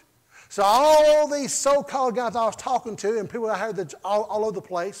prudent. So all these so-called guys I was talking to and people I heard that's all over the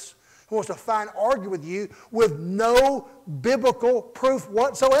place who wants to argue with you with no biblical proof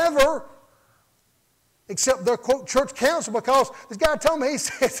whatsoever except their, quote, church council, because this guy told me,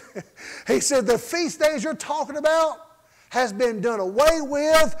 he said, the feast days you're talking about has been done away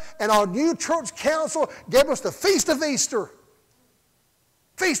with, and our new church council gave us the Feast of Easter.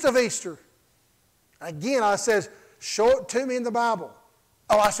 Feast of Easter. Again, I says, show it to me in the Bible.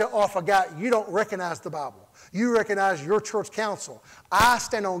 Oh, I said, I forgot. You don't recognize the Bible. You recognize your church council. I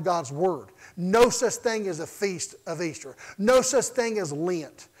stand on God's Word. No such thing as a Feast of Easter. No such thing as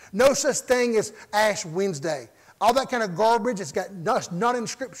Lent. No such thing as Ash Wednesday. All that kind of garbage, it's not in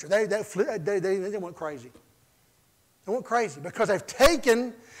Scripture. They went crazy. They went crazy because they've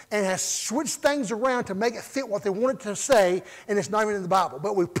taken and has switched things around to make it fit what they want it to say, and it's not even in the Bible.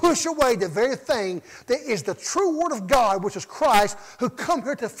 But we push away the very thing that is the true Word of God, which is Christ, who come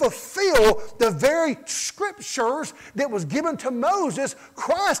here to fulfill the very Scriptures that was given to Moses.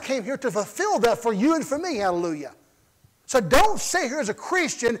 Christ came here to fulfill that for you and for me. Hallelujah. So don't sit here as a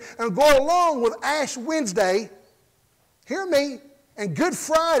Christian and go along with Ash Wednesday, hear me, and Good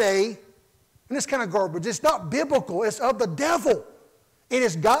Friday, and this kind of garbage. It's not biblical. It's of the devil. It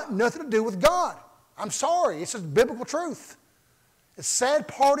has got nothing to do with God. I'm sorry. It's just biblical truth. The sad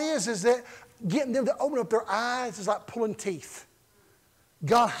part is that getting them to open up their eyes is like pulling teeth.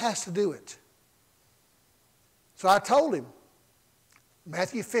 God has to do it. So I told him,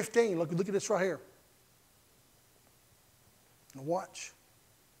 Matthew 15, look at this right here. Now watch.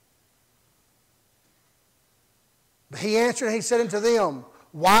 But he answered and he said unto them,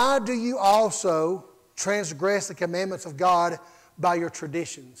 why do you also transgress the commandments of God by your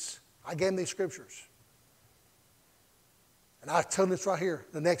traditions? I gave them these scriptures. And I told them this right here,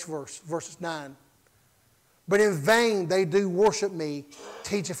 the next verse, verses 9. But in vain they do worship me,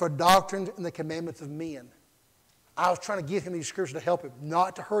 teaching for doctrines and the commandments of men. I was trying to give him these scriptures to help him,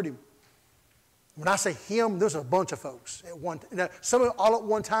 not to hurt him. When I say him, there's a bunch of folks at one time. Some all at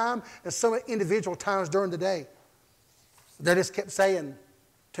one time, and some at individual times during the day. They just kept saying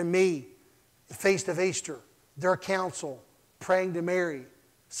to me, the Feast of Easter, their council, praying to Mary.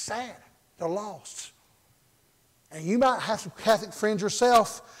 Sad. They're lost. And you might have some Catholic friends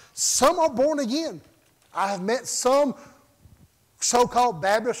yourself. Some are born again. I have met some so-called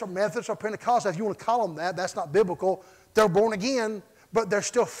Baptists or Methodists or Pentecostals, if you want to call them that. That's not biblical. They're born again, but they're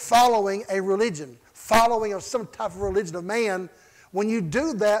still following a religion, following some type of religion of man. When you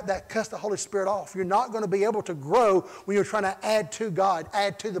do that, that cuts the Holy Spirit off. You're not going to be able to grow when you're trying to add to God,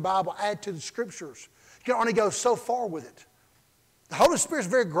 add to the Bible, add to the Scriptures. You can only go so far with it. The Holy Spirit's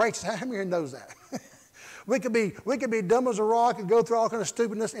very gracious. How many here knows that? we could be dumb as a rock and go through all kind of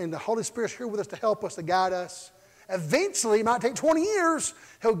stupidness, and the Holy Spirit's here with us to help us, to guide us. Eventually, it might take 20 years,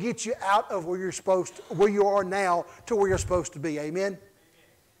 He'll get you out of where you are now to where you're supposed to be. Amen?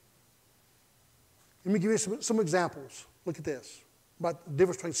 Let me give you some examples. Look at this about the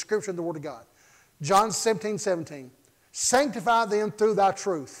difference between Scripture and the Word of God. John 17:17. Sanctify them through thy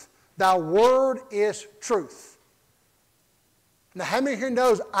truth. Thy word is truth. Now, how many here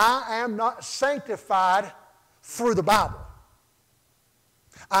knows I am not sanctified through the Bible?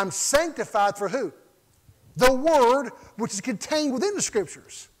 I'm sanctified through who? The Word, which is contained within the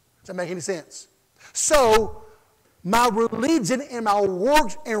Scriptures. Does that make any sense? So, my religion and my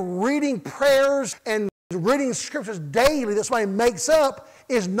works and reading prayers and reading Scriptures daily that somebody makes up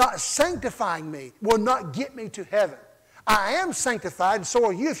is not sanctifying me, will not get me to heaven. I am sanctified, and so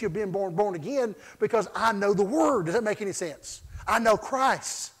are you if you've been born again, because I know the Word. Does that make any sense? I know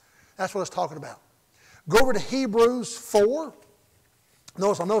Christ. That's what it's talking about. Go over to Hebrews 4. I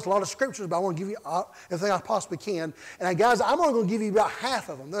know it's a lot of scriptures, but I want to give you everything I possibly can. And guys, I'm only going to give you about half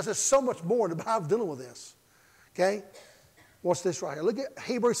of them. There's just so much more. The Bible's dealing with this. Okay? What's this right here? Look at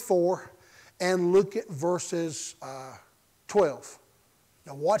Hebrews 4 and look at verses 12.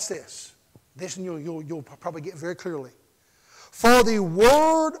 Now watch this. This and you'll probably get very clearly. For the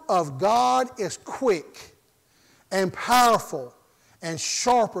word of God is quick and powerful and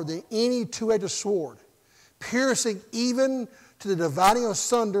sharper than any two-edged sword, piercing even to the dividing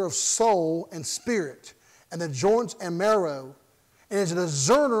asunder of soul and spirit, and the joints and marrow, and is a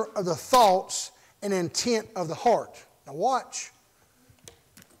discerner of the thoughts and intent of the heart. Now watch.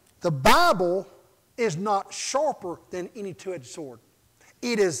 The Bible is not sharper than any two-edged sword.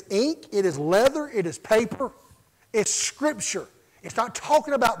 It is ink, it is leather, it is paper, it's Scripture. It's not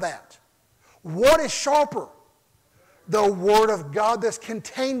talking about that. What is sharper? The Word of God that's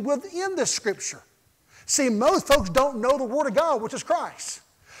contained within the Scripture. See, most folks don't know the Word of God, which is Christ.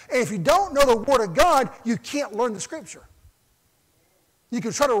 And if you don't know the Word of God, you can't learn the Scripture. You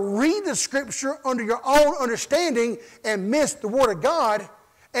can try to read the Scripture under your own understanding and miss the Word of God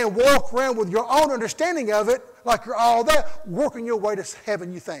and walk around with your own understanding of it like you're all there, working your way to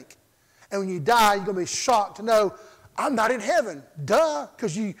heaven, you think. And when you die, you're going to be shocked to know, I'm not in heaven. Duh,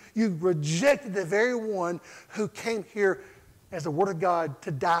 because you rejected the very one who came here as the Word of God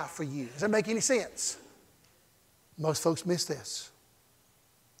to die for you. Does that make any sense? Most folks miss this.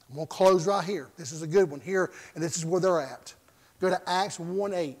 I'm going to close right here. This is a good one here, and this is where they're at. Go to Acts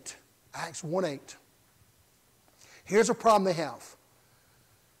 1:8. Acts 1:8. Here's a problem they have.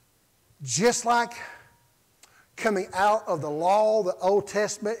 Just like coming out of the law, the Old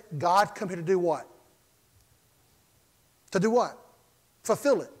Testament, God come here to do what? To do what?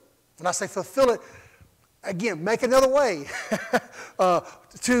 Fulfill it. When I say fulfill it, again, make another way.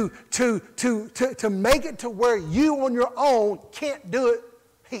 To make it to where you on your own can't do it,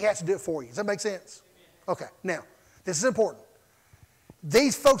 He has to do it for you. Does that make sense? Okay, now, this is important.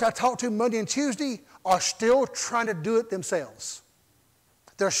 These folks I talked to Monday and Tuesday are still trying to do it themselves.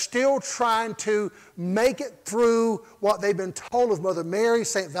 They're still trying to make it through what they've been told of Mother Mary,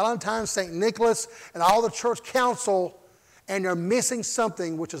 St. Valentine, St. Nicholas, and all the church council, and they're missing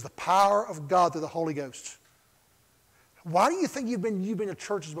something, which is the power of God through the Holy Ghost. Why do you think you've been to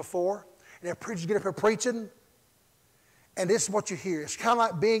churches before, and their preachers get up here preaching, and this is what you hear? It's kind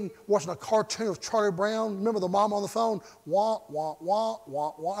of like watching a cartoon of Charlie Brown. Remember the mom on the phone? Wah, wah, wah,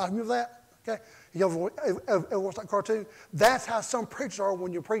 wah, wah. Remember that? Okay? You ever watch that cartoon? That's how some preachers are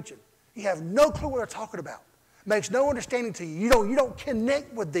when you're preaching. You have no clue what they're talking about. Makes no understanding to you. You don't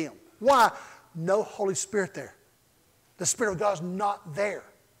connect with them. Why? No Holy Spirit there. The Spirit of God's not there.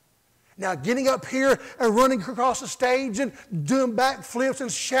 Now, getting up here and running across the stage and doing backflips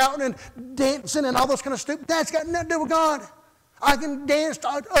and shouting and dancing and all those kind of stuff, that's got nothing to do with God. I can dance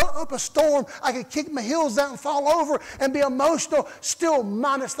up a storm. I can kick my heels out and fall over and be emotional, still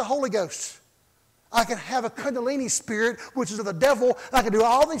minus the Holy Ghost. I can have a Kundalini spirit, which is of the devil. I can do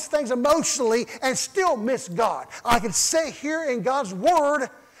all these things emotionally and still miss God. I can sit here in God's Word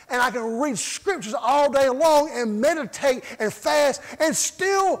and I can read scriptures all day long and meditate and fast and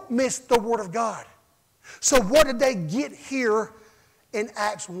still miss the Word of God. So what did they get here in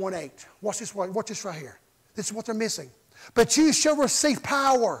Acts 1:8? Watch this right here. This is what they're missing. But you shall receive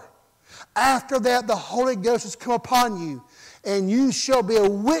power. After that, the Holy Ghost has come upon you, and you shall be a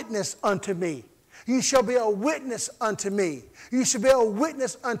witness unto me. You shall be a witness unto me. You shall be a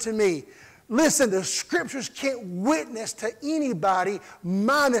witness unto me. Listen, the Scriptures can't witness to anybody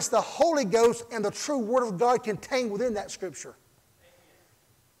minus the Holy Ghost and the true Word of God contained within that Scripture.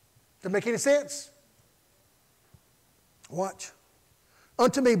 Does that make any sense? Watch.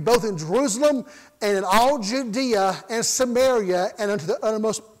 Unto me both in Jerusalem and in all Judea and Samaria and unto the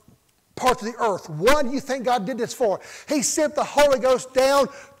uttermost parts of the earth. What do you think God did this for? He sent the Holy Ghost down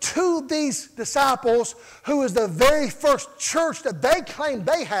to these disciples, who is the very first church that they claim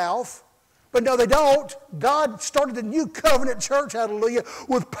they have. But no, they don't. God started the new covenant church, hallelujah,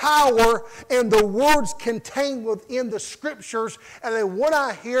 with power and the words contained within the Scriptures. And they went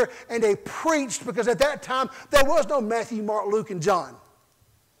out here and they preached, because at that time there was no Matthew, Mark, Luke, and John.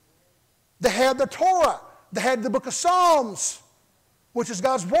 They had the Torah. They had the book of Psalms, which is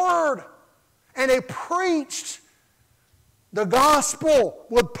God's Word. And they preached the gospel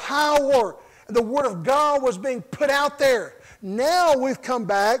with power. And the Word of God was being put out there. Now we've come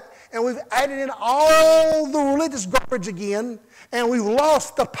back and we've added in all the religious garbage again, and we've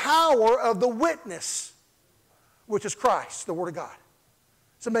lost the power of the witness, which is Christ, the Word of God.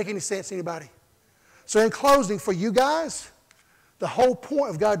 Does that make any sense to anybody? So in closing, for you guys, the whole point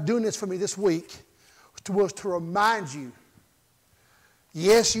of God doing this for me this week was to remind you,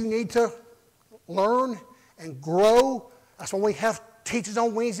 yes, you need to learn and grow. That's why we have teaches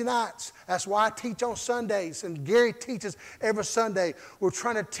on Wednesday nights. That's why I teach on Sundays, and Gary teaches every Sunday. We're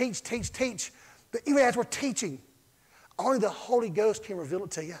trying to teach. But even as we're teaching, only the Holy Ghost can reveal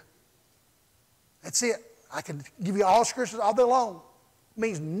it to you. That's it. I can give you all scriptures all day long. It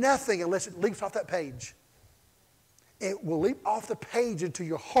means nothing unless it leaps off that page. It will leap off the page into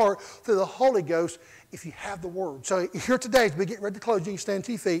your heart through the Holy Ghost if you have the Word. So here today, as we get ready to close, you can stand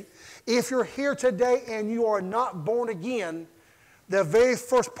to your feet. If you're here today and you are not born again, the very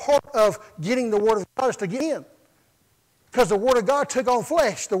first part of getting the Word of God is to get in. Because the Word of God took on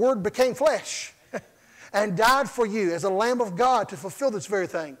flesh. The Word became flesh and died for you as a Lamb of God to fulfill this very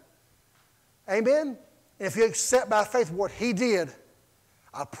thing. Amen? And if you accept by faith what He did,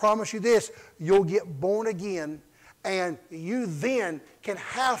 I promise you this, you'll get born again, and you then can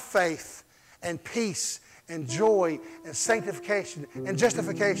have faith and peace and joy and sanctification and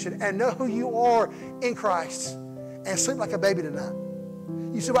justification and know who you are in Christ and sleep like a baby tonight.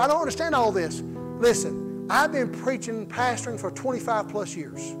 You say, well, I don't understand all this. Listen, I've been preaching, pastoring for 25 plus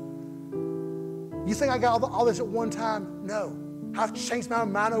years. You think I got all this at one time? No. I've changed my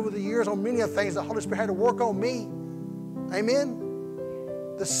mind over the years on many of things the Holy Spirit had to work on me. Amen?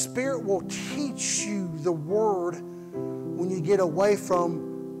 The Spirit will teach you the Word when you get away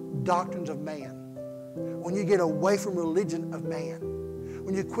from doctrines of man. When you get away from religion of man.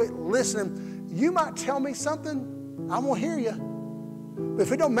 When you quit listening, you might tell me something, I won't hear you. But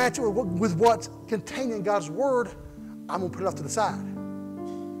if it don't match with what's contained in God's Word, I'm going to put it off to the side.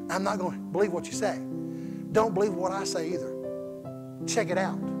 I'm not going to believe what you say. Don't believe what I say either. Check it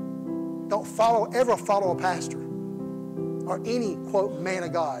out. Don't ever follow a pastor or any, quote, man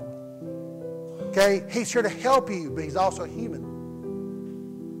of God. Okay? He's here to help you, but he's also human.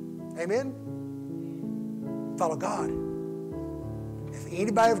 Amen? Follow God. If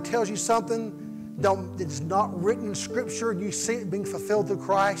anybody ever tells you something that's not written in Scripture and you see it being fulfilled through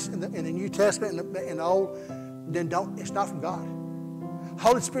Christ in the New Testament and the Old, then it's not from God.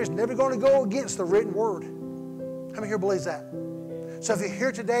 Holy Spirit's never going to go against the written Word. How many here believes that? So if you're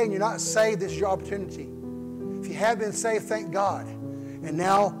here today and you're not saved, this is your opportunity. If you have been saved, thank God. And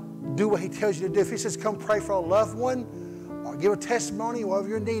now do what He tells you to do. If He says come pray for a loved one or give a testimony, whatever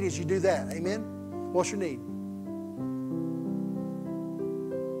your need is, you do that. Amen? What's your need?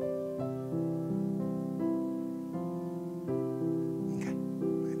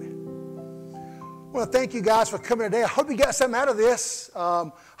 I want to thank you guys for coming today. I hope you got something out of this.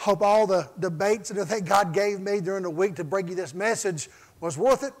 Hope all the debates and everything God gave me during the week to bring you this message was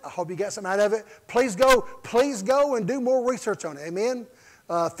worth it. I hope you got something out of it. Please go and do more research on it. Amen.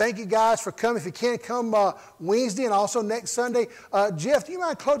 Thank you guys for coming. If you can, come Wednesday and also next Sunday. Jeff, do you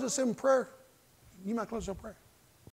mind closing us in prayer? You mind closing us in prayer?